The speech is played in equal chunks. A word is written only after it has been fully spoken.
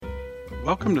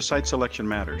Welcome to Site Selection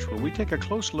Matters, where we take a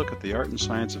close look at the art and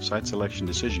science of site selection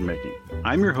decision making.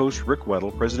 I'm your host, Rick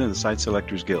Weddle, president of the Site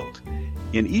Selectors Guild.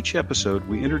 In each episode,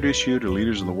 we introduce you to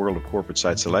leaders in the world of corporate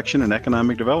site selection and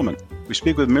economic development. We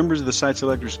speak with members of the Site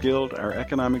Selectors Guild, our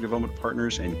economic development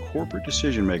partners, and corporate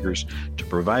decision makers to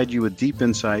provide you with deep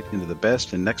insight into the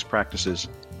best and next practices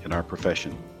in our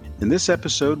profession. In this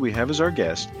episode, we have as our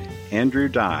guest Andrew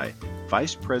Dye,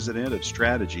 Vice President of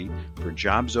Strategy for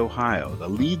Jobs Ohio, the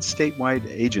lead statewide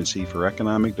agency for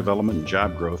economic development and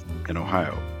job growth in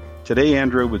Ohio. Today,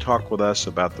 Andrew will talk with us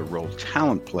about the role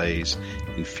talent plays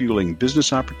in fueling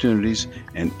business opportunities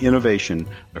and innovation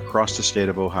across the state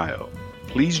of Ohio.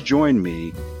 Please join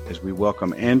me as we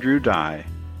welcome Andrew Dye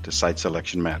to Site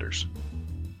Selection Matters.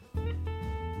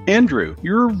 Andrew,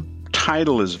 your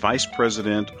title is Vice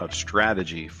President of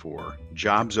Strategy for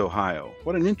Jobs Ohio.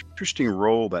 What an interesting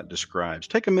role that describes.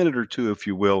 Take a minute or two, if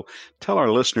you will. Tell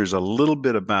our listeners a little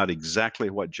bit about exactly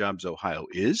what Jobs Ohio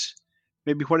is,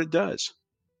 maybe what it does.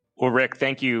 Well, Rick,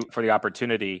 thank you for the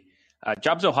opportunity.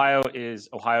 Jobs Ohio is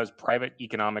Ohio's private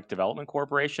economic development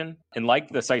corporation. And like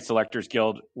the Site Selectors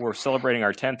Guild, we're celebrating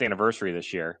our 10th anniversary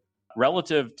this year.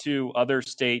 Relative to other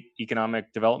state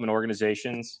economic development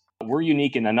organizations, we're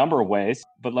unique in a number of ways,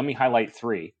 but let me highlight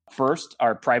three. First,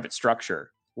 our private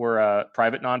structure. We're a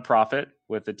private nonprofit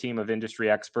with a team of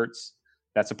industry experts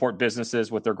that support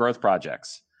businesses with their growth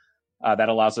projects. That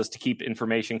allows us to keep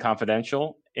information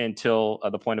confidential until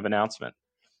the point of announcement.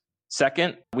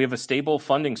 Second, we have a stable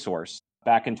funding source.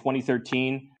 Back in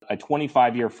 2013, a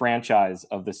 25-year franchise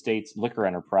of the state's liquor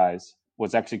enterprise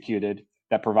was executed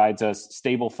that provides us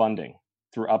stable funding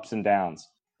through ups and downs.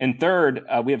 And third,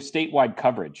 we have statewide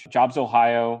coverage. Jobs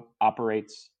Ohio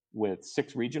operates with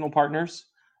 6 regional partners,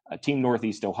 Team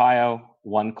Northeast Ohio,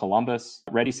 One Columbus,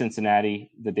 Ready Cincinnati,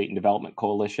 the Dayton Development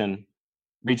Coalition,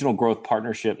 Regional Growth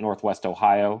Partnership Northwest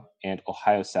Ohio, and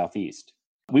Ohio Southeast.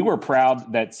 We were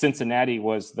proud that Cincinnati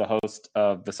was the host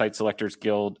of the Site Selectors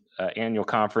Guild annual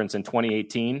conference in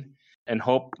 2018 and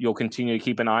hope you'll continue to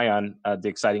keep an eye on the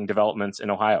exciting developments in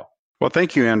Ohio. Well,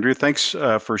 thank you, Andrew. Thanks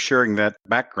for sharing that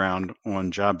background on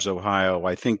Jobs Ohio.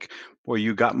 I think, boy,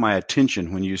 you got my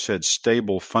attention when you said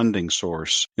stable funding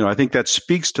source. I think that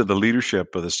speaks to the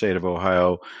leadership of the state of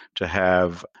Ohio to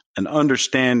have an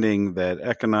understanding that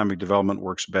economic development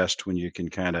works best when you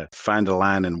can kind of find a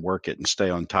line and work it and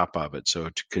stay on top of it. So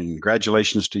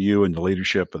congratulations to you and the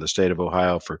leadership of the state of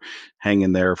Ohio for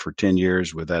hanging there for 10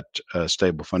 years with that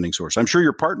stable funding source. I'm sure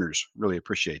your partners really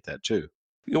appreciate that too.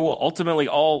 Well, ultimately,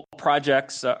 all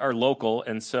projects are local.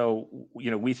 And so,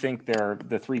 we think they're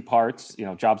the three parts,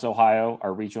 Jobs Ohio,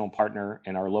 our regional partner,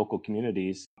 and our local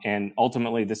communities. And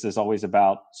ultimately, this is always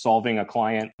about solving a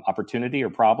client opportunity or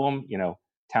problem,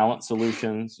 talent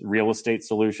solutions, real estate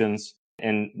solutions.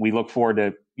 And we look forward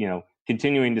to,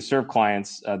 continuing to serve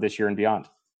clients this year and beyond.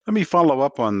 Let me follow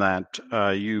up on that.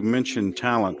 You mentioned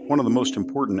talent. One of the most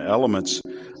important elements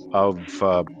of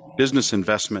business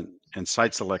investment and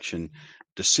site selection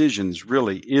decisions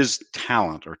really is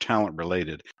talent or talent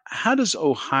related. How does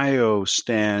Ohio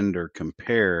stand or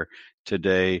compare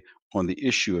today on the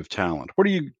issue of talent? What are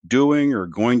you doing or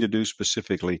going to do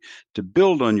specifically to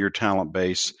build on your talent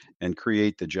base and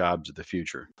create the jobs of the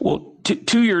future? Well,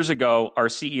 2 years ago, our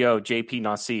CEO, JP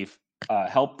Nassif,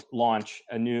 helped launch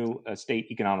a new state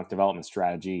economic development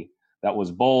strategy that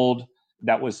was bold,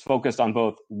 that was focused on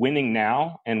both winning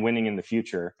now and winning in the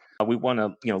future. We want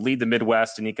to, lead the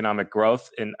Midwest in economic growth,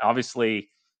 and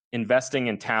obviously, investing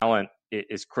in talent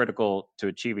is critical to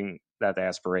achieving that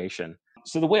aspiration.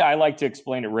 So the way I like to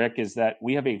explain it, Rick, is that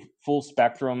we have a full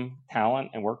spectrum talent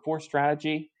and workforce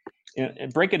strategy,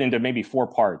 and break it into maybe 4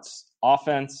 parts: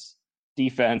 offense,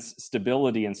 defense,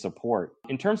 stability, and support.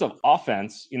 In terms of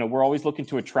offense, we're always looking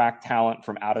to attract talent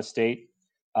from out of state.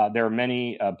 There are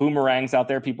many boomerangs out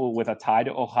there, people with a tie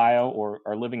to Ohio or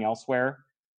are living elsewhere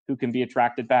who can be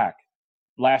attracted back.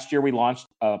 Last year, we launched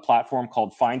a platform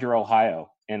called Find Your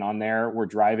Ohio. And on there, we're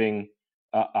driving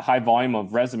a high volume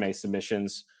of resume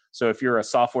submissions. So if you're a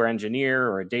software engineer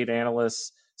or a data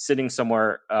analyst sitting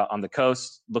somewhere on the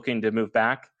coast looking to move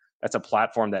back, that's a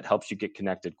platform that helps you get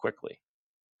connected quickly.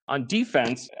 On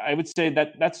defense, I would say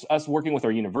that that's us working with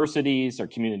our universities, our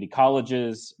community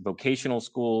colleges, vocational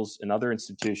schools, and other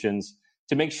institutions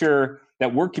to make sure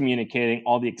that we're communicating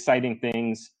all the exciting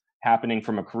things happening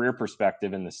from a career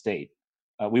perspective in the state.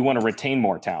 We want to retain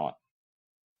more talent.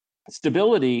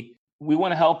 Stability, we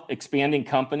want to help expanding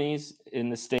companies in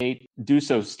the state do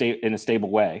so in a stable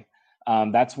way.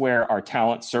 That's where our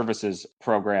talent services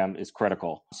program is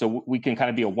critical. So we can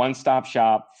kind of be a one-stop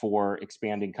shop for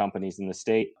expanding companies in the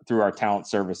state through our talent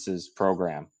services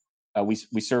program. We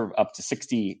serve up to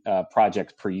 60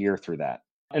 projects per year through that.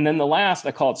 And then the last,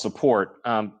 I call it support.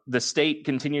 The state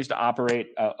continues to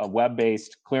operate a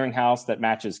web-based clearinghouse that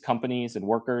matches companies and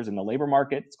workers in the labor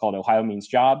market. It's called Ohio Means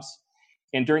Jobs.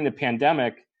 And during the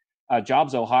pandemic,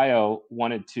 Jobs Ohio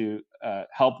wanted to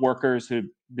help workers who'd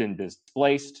been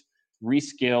displaced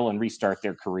reskill and restart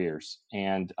their careers.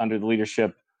 And under the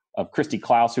leadership of Christy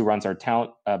Klaus, who runs our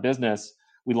talent business,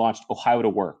 we launched Ohio to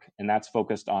Work, and that's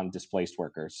focused on displaced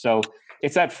workers. So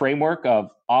it's that framework of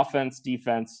offense,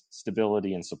 defense,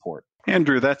 stability, and support.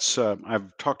 Andrew, that's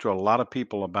I've talked to a lot of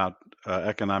people about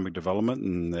economic development,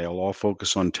 and they'll all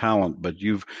focus on talent. But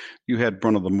you had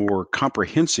one of the more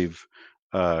comprehensive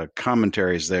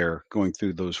commentaries there, going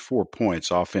through those 4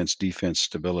 points: offense, defense,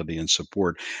 stability, and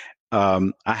support.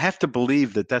 I have to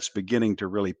believe that that's beginning to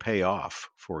really pay off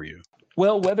for you.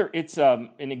 Well, whether it's an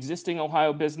existing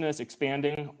Ohio business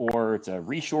expanding, or it's a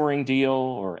reshoring deal,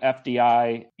 or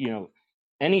FDI,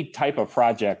 any type of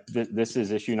project, this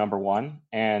is issue number one.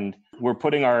 And we're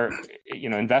putting our,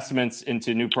 investments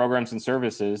into new programs and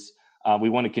services. We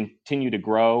want to continue to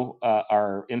grow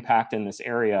our impact in this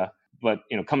area. But,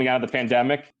 coming out of the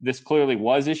pandemic, this clearly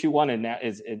was issue one, and that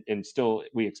is, and still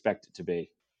we expect it to be.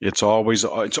 It's always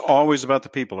about the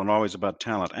people and always about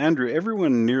talent. Andrew,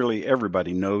 nearly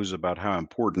everybody knows about how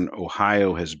important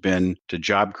Ohio has been to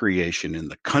job creation in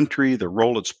the country, the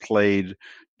role it's played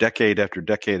decade after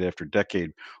decade after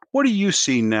decade. What do you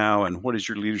see now, and what does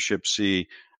your leadership see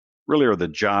really are the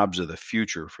jobs of the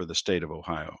future for the state of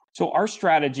Ohio? So our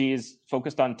strategy is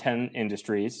focused on 10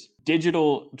 industries.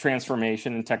 Digital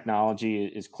transformation and technology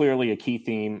is clearly a key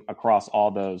theme across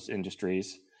all those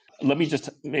industries. Let me just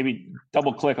maybe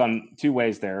double click on 2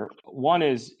 ways there. One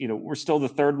is, we're still the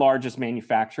 3rd largest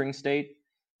manufacturing state.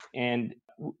 And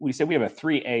we say we have a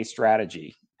 3A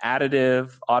strategy: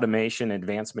 additive, automation,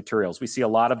 advanced materials. We see a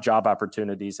lot of job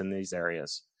opportunities in these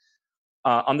areas.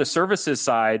 On the services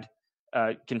side,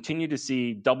 continue to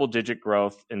see double-digit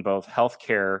growth in both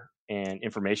healthcare and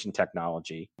information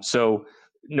technology. So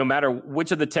no matter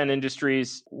which of the 10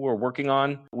 industries we're working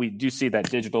on, we do see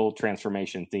that digital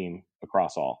transformation theme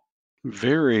across all.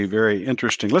 Very, very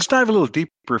interesting. Let's dive a little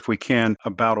deeper, if we can,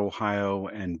 about Ohio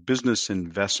and business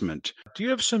investment. Do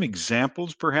you have some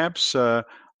examples, perhaps,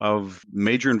 of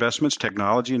major investments,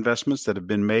 technology investments that have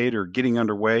been made or getting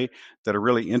underway that are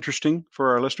really interesting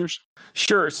for our listeners?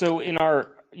 Sure. So in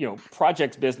our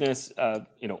projects business,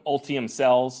 Ultium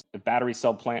Cells, the battery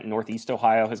cell plant in Northeast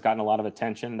Ohio, has gotten a lot of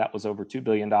attention. That was over $2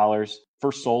 billion.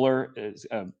 First Solar is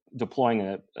deploying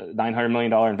a $900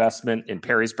 million investment in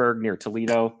Perrysburg near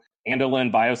Toledo.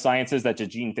 Andelin Biosciences, that's a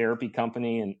gene therapy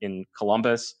company in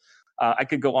Columbus. I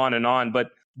could go on,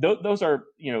 but those are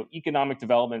economic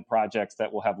development projects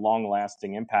that will have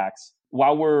long-lasting impacts.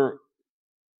 While we're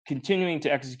continuing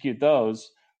to execute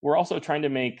those, we're also trying to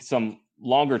make some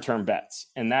longer-term bets,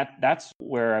 and that's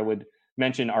where I would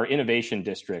mention our Innovation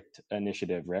District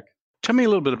initiative, Rick. Tell me a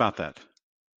little bit about that.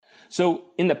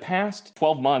 So in the past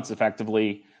 12 months,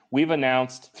 effectively, we've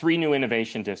announced 3 new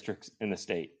innovation districts in the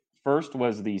state. First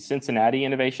was the Cincinnati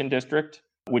Innovation District,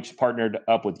 which partnered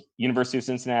up with University of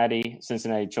Cincinnati,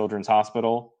 Cincinnati Children's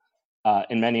Hospital,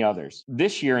 and many others.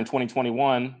 This year in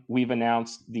 2021, we've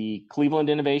announced the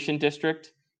Cleveland Innovation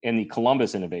District and the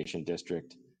Columbus Innovation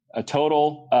District. A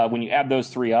total, when you add those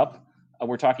 3 up,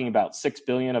 we're talking about $6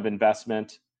 billion of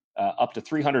investment, up to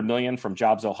 $300 million from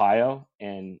Jobs Ohio,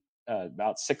 and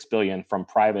about $6 billion from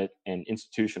private and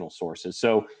institutional sources.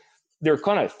 So there are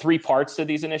kind of 3 parts to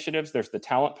these initiatives. There's the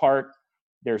talent part,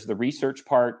 there's the research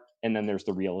part, and then there's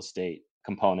the real estate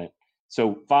component.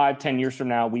 So 5-10 years from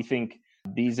now, we think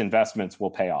these investments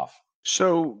will pay off.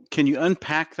 So can you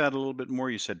unpack that a little bit more?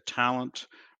 You said talent,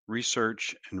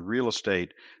 research, and real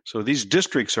estate. So these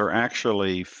districts are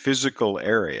actually physical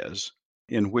areas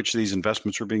in which these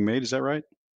investments are being made. Is that right?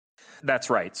 That's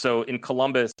right. So in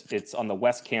Columbus, it's on the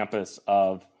west campus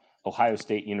of Ohio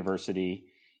State University.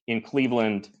 In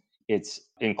Cleveland, it's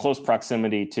in close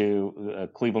proximity to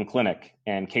Cleveland Clinic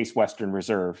and Case Western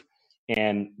Reserve.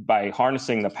 And by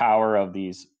harnessing the power of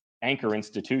these anchor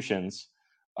institutions,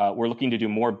 we're looking to do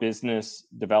more business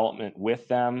development with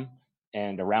them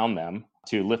and around them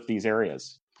to lift these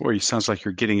areas. Boy, it sounds like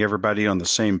you're getting everybody on the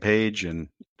same page and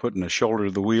putting a shoulder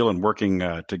to the wheel and working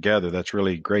together. That's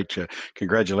really great.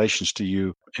 Congratulations to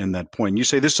you in that point. You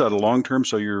say this is a long term,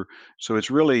 so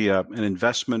it's really an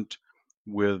investment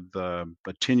with a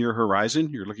 10-year horizon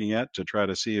you're looking at to try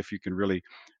to see if you can really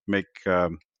make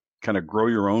kind of grow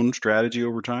your own strategy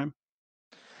over time?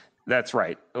 That's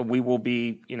right. We will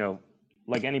be,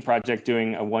 like any project,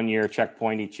 doing a 1-year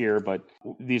checkpoint each year, but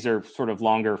these are sort of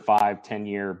longer 5-10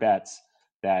 year bets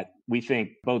that we think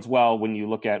bodes well when you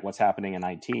look at what's happening in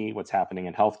IT, what's happening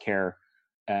in healthcare,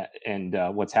 and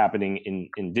what's happening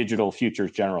in digital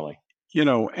futures generally.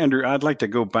 Andrew, I'd like to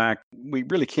go back. We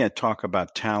really can't talk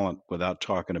about talent without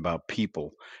talking about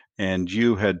people. And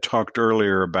you had talked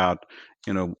earlier about,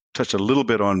 touched a little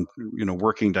bit on,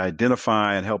 working to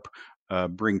identify and help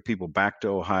bring people back to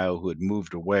Ohio who had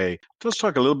moved away. Let's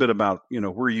talk a little bit about,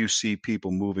 where you see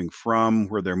people moving from,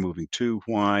 where they're moving to,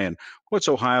 why, and what's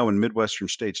Ohio and Midwestern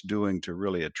states doing to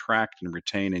really attract and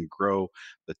retain and grow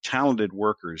the talented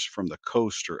workers from the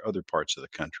coast or other parts of the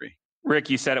country. Rick,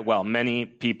 you said it well. Many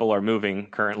people are moving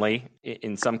currently,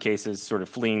 in some cases sort of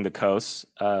fleeing the coast,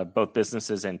 both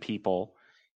businesses and people.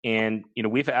 And,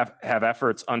 we have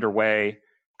efforts underway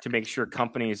to make sure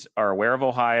companies are aware of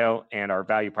Ohio and our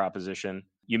value proposition.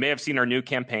 You may have seen our new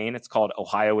campaign. It's called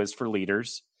Ohio is for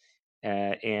Leaders.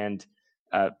 And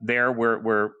there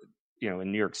we're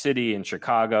in New York City and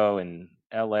Chicago and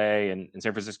LA and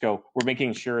San Francisco, we're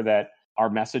making sure that our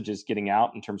message is getting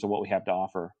out in terms of what we have to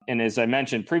offer. And as I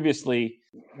mentioned previously,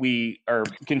 we are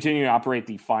continuing to operate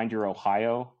the Find Your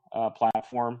Ohio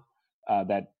platform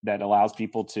that allows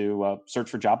people to search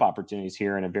for job opportunities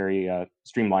here in a very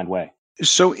streamlined way.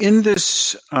 So in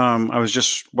this, I was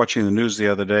just watching the news the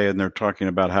other day, and they're talking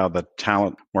about how the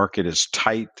talent market is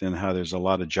tight and how there's a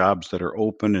lot of jobs that are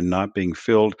open and not being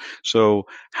filled. So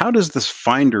how does this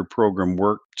Finder program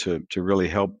work to really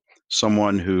help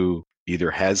someone who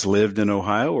either has lived in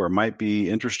Ohio or might be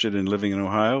interested in living in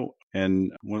Ohio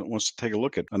and wants to take a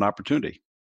look at an opportunity?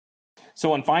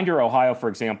 So on Find Your Ohio, for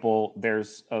example,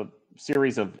 there's a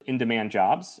series of in-demand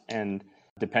jobs, and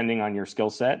depending on your skill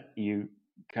set, you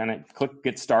kind of click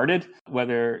get started,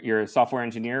 whether you're a software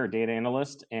engineer or data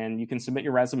analyst, and you can submit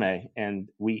your resume, and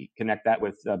we connect that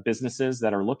with businesses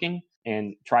that are looking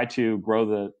and try to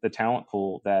grow the talent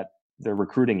pool that they're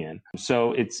recruiting in.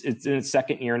 So it's in its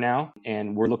second year now,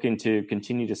 and we're looking to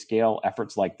continue to scale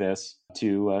efforts like this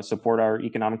to support our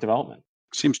economic development.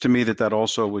 Seems to me that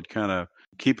also would kind of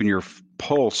keeping your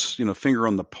pulse, finger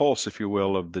on the pulse, if you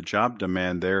will, of the job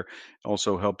demand there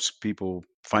also helps people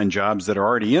find jobs that are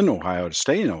already in Ohio to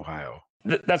stay in Ohio.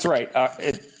 That's right.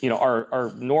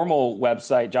 Our normal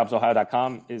website,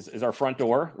 jobsohio.com, is our front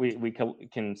door. We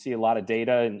can see a lot of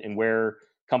data and where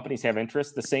companies have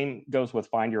interest. The same goes with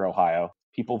Find Your Ohio.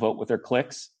 People vote with their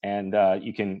clicks, and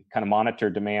you can kind of monitor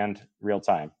demand real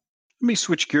time. Let me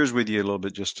switch gears with you a little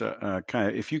bit, just to kind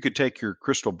of, if you could take your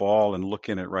crystal ball and look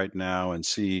in it right now and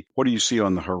see, what do you see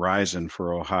on the horizon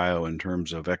for Ohio in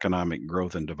terms of economic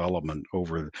growth and development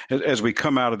as we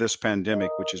come out of this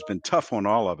pandemic, which has been tough on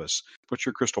all of us? What's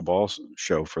your crystal ball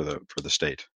show for the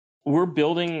state? We're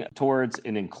building towards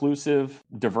an inclusive,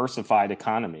 diversified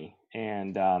economy.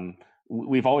 And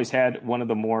we've always had one of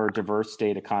the more diverse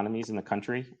state economies in the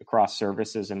country across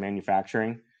services and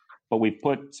manufacturing. But we've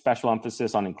put special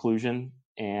emphasis on inclusion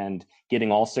and getting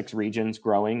all 6 regions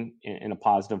growing in a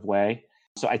positive way.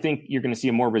 So I think you're going to see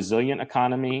a more resilient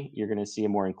economy. You're going to see a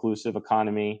more inclusive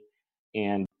economy.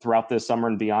 And throughout this summer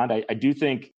and beyond, I do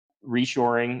think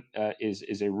reshoring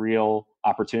is a real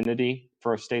opportunity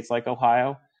for states like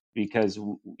Ohio, because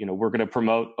we're going to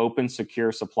promote open,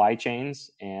 secure supply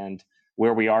chains. And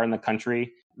where we are in the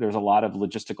country, there's a lot of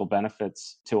logistical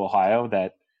benefits to Ohio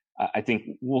that I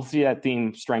think we'll see that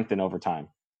theme strengthen over time.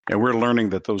 And we're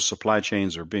learning that those supply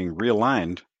chains are being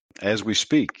realigned as we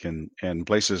speak, and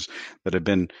places that have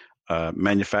been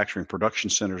manufacturing production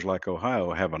centers like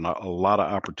Ohio have a lot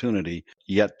of opportunity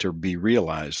yet to be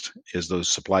realized as those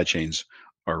supply chains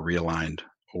are realigned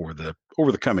over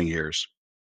the coming years.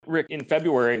 Rick, in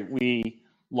February, we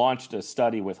launched a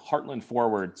study with Heartland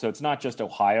Forward. So it's not just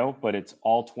Ohio, but it's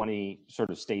all 20 sort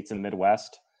of states in the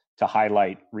Midwest to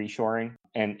highlight reshoring.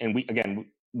 And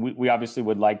we obviously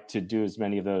would like to do as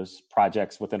many of those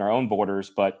projects within our own borders,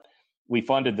 but we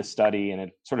funded the study and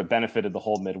it sort of benefited the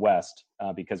whole Midwest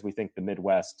because we think the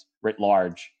Midwest writ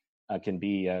large can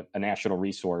be a national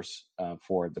resource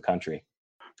for the country.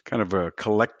 Kind of a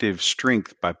collective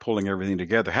strength by pulling everything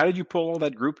together. How did you pull all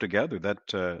that group together,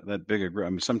 that big a group? I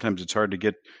mean, sometimes it's hard to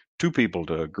get 2 people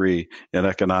to agree in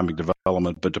economic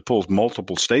development, but to pull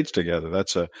multiple states together,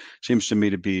 seems to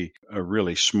me to be a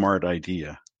really smart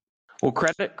idea. Well,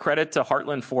 credit to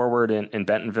Heartland Forward in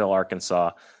Bentonville,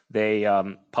 Arkansas. They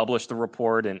published the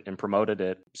report and promoted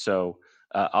it. So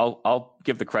I'll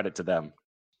give the credit to them.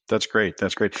 That's great.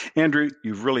 That's great. Andrew,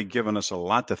 you've really given us a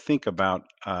lot to think about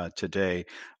today.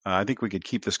 I think we could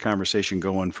keep this conversation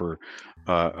going for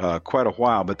quite a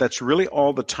while, but that's really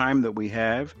all the time that we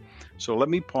have. So let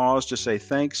me pause to say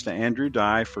thanks to Andrew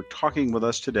Dye for talking with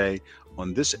us today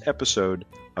on this episode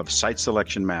of Site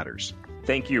Selection Matters.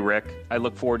 Thank you, Rick. I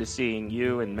look forward to seeing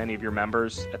you and many of your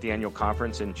members at the annual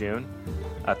conference in June.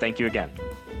 Thank you again.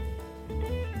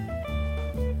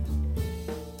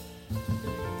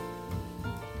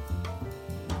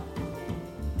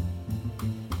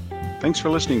 Thanks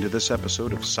for listening to this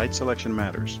episode of Site Selection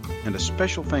Matters, and a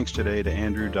special thanks today to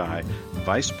Andrew Dye,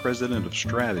 Vice President of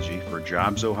Strategy for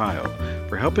Jobs Ohio,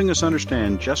 for helping us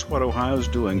understand just what Ohio is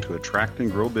doing to attract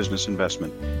and grow business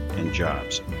investment and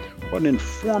jobs. What an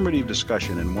informative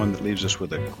discussion, and one that leaves us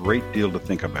with a great deal to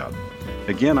think about.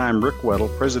 Again, I'm Rick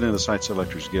Weddle, President of the Site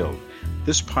Selectors Guild.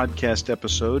 This podcast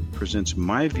episode presents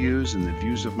my views and the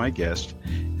views of my guest,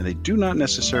 and they do not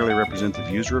necessarily represent the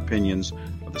views or opinions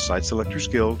of the Site Selectors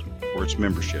Guild or its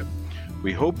membership.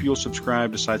 We hope you'll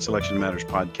subscribe to Site Selection Matters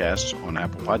podcasts on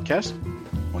Apple Podcasts,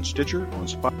 on Stitcher, on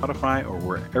Spotify, or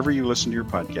wherever you listen to your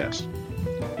podcasts.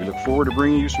 We look forward to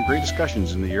bringing you some great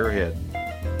discussions in the year ahead.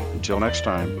 Until next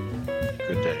time,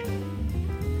 good day.